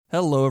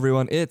Hello,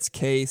 everyone. It's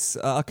Case.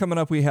 Coming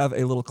up, we have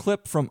a little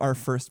clip from our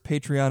first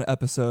Patreon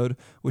episode,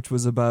 which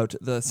was about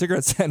the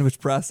cigarette sandwich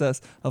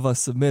process of us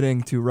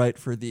submitting to write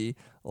for the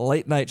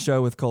late night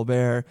show with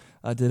Colbert.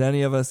 Did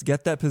any of us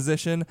get that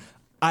position?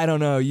 I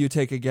don't know. You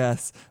take a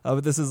guess.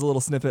 But this is a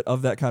little snippet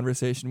of that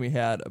conversation we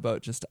had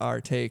about just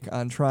our take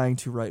on trying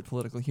to write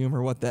political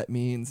humor, what that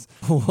means,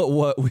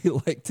 what we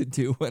like to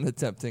do when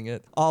attempting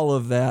it, all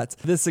of that.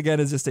 This, again,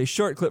 is just a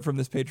short clip from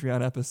this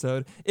Patreon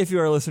episode. If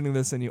you are listening to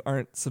this and you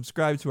aren't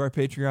subscribed to our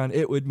Patreon,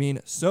 it would mean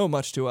so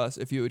much to us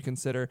if you would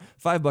consider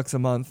 $5 a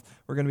month.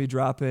 We're going to be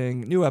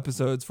dropping new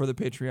episodes for the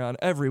Patreon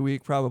every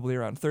week, probably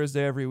around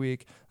Thursday every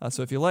week.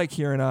 So if you like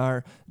hearing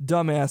our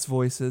dumbass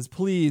voices,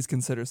 please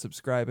consider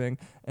subscribing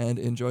and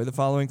enjoy the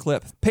following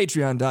clip.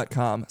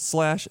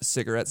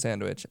 Patreon.com/cigarette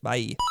sandwich.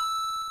 Bye.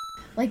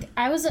 Like,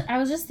 I was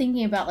just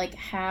thinking about, like,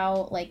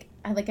 how,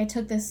 I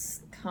took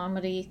this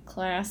comedy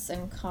class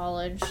in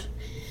college,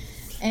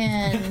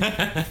 and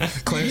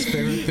Claire's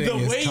favorite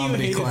thing is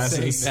comedy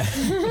classes.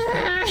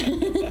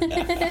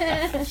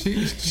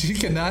 She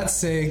cannot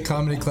say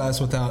comedy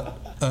class without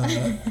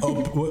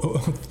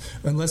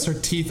unless her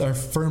teeth are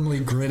firmly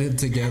gritted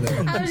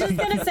together. I was just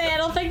gonna say, I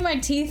don't think my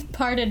teeth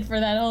parted for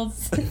that whole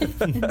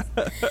sentence.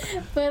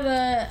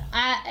 But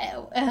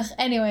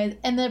anyways,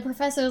 and the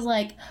professor was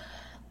like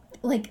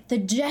the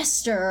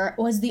jester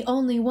was the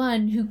only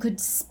one who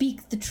could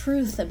speak the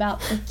truth about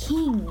the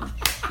king.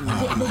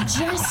 The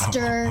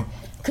jester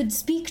could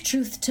speak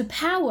truth to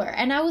power.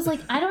 And I was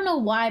like, I don't know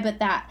why, but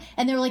that.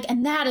 And they were like,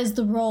 and that is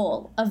the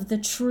role of the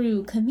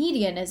true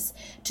comedian, is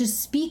to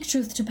speak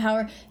truth to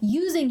power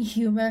using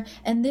humor.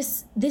 And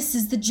this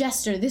is the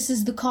jester. This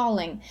is the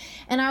calling.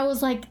 And I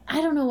was like,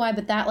 I don't know why,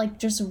 but that, like,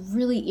 just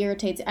really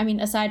irritates. I mean,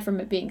 aside from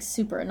it being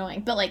super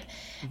annoying, but, like,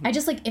 I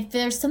just, like, if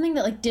there's something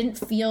that, like, didn't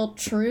feel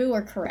true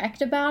or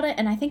correct about it,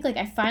 and I think, like,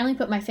 I finally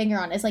put my finger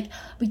on it, is, like,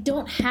 we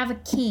don't have a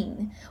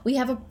king. We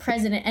have a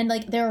president. And,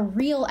 like, there are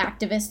real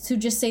activists who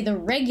just say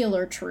the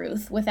regular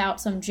truth without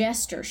some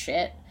jester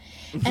shit.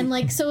 And,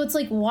 like, so it's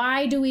like,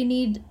 why do we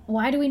need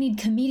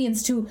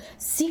comedians to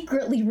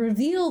secretly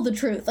reveal the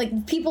truth?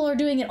 Like, people are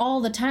doing it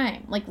all the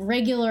time. Like,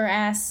 regular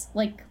ass,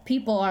 like,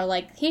 people are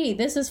like, hey,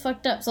 this is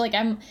fucked up. So, like,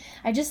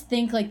 I just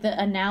think, like, the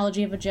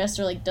analogy of a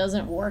jester, like,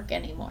 doesn't work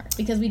anymore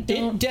because we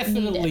don't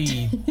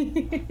need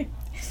it.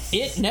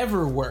 It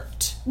never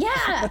worked.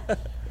 Yeah.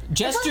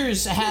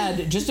 Jesters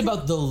had just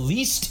about the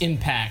least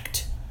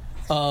impact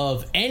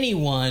of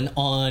anyone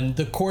on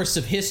the course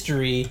of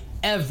history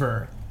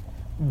ever.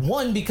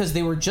 One, because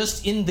they were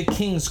just in the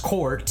king's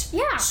court.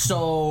 Yeah.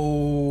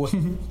 So,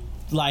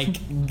 like,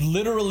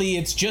 literally,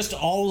 it's just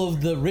all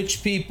of the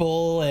rich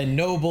people and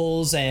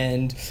nobles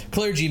and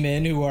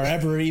clergymen who are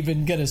ever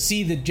even going to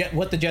see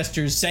what the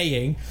jester's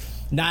saying.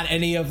 Not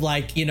any of,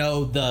 like, you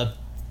know, the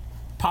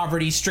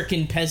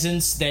poverty-stricken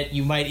peasants that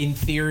you might, in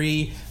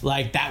theory,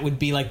 like, that would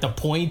be, like, the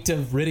point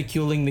of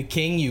ridiculing the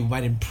king. You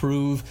might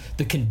improve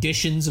the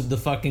conditions of the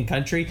fucking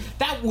country.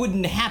 That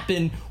wouldn't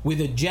happen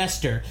with a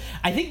jester.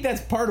 I think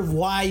that's part of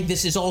why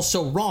this is all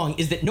so wrong,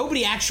 is that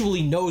nobody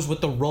actually knows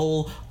what the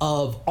role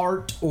of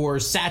art or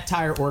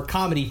satire or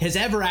comedy has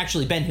ever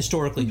actually been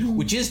historically,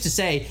 which is to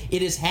say,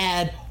 it has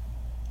had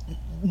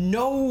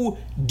no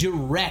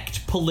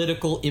direct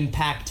political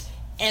impact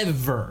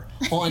ever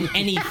on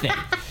anything.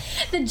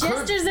 The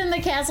jester's in the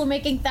castle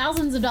making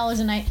thousands of dollars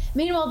a night.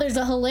 Meanwhile, there's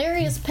a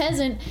hilarious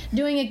peasant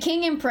doing a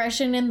king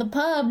impression in the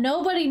pub.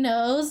 Nobody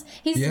knows.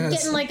 He's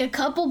getting like a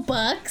couple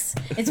bucks.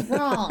 It's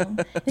wrong.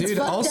 It's Dude,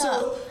 fucked also,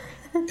 up.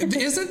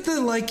 isn't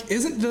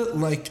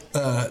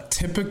the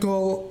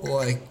typical,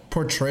 like,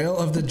 portrayal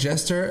of the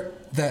jester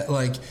that,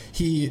 like,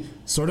 he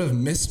sort of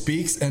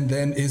misspeaks and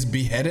then is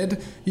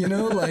beheaded? You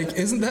know, like,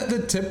 isn't that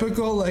the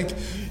typical, like?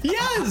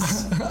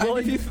 Yes. Well,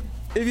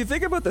 if you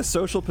think about the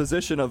social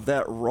position of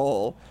that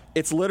role,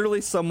 it's literally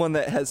someone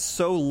that has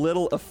so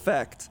little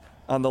effect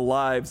on the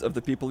lives of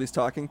the people he's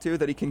talking to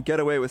that he can get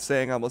away with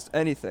saying almost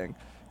anything.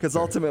 Because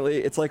ultimately,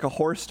 it's like a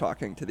horse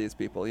talking to these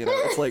people. You know,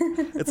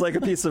 it's like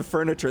a piece of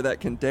furniture that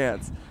can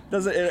dance.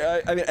 Doesn't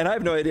it? I mean, and I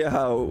have no idea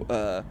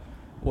how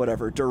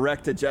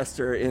direct a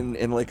jester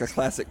in like a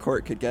classic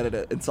court could get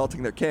at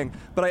insulting their king.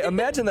 But I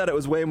imagine that it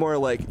was way more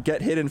like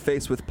get hit in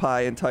face with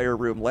pie, entire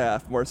room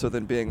laugh, more so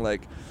than being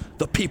like,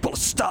 the people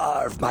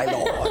starve, my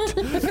lord.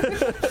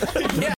 Yeah.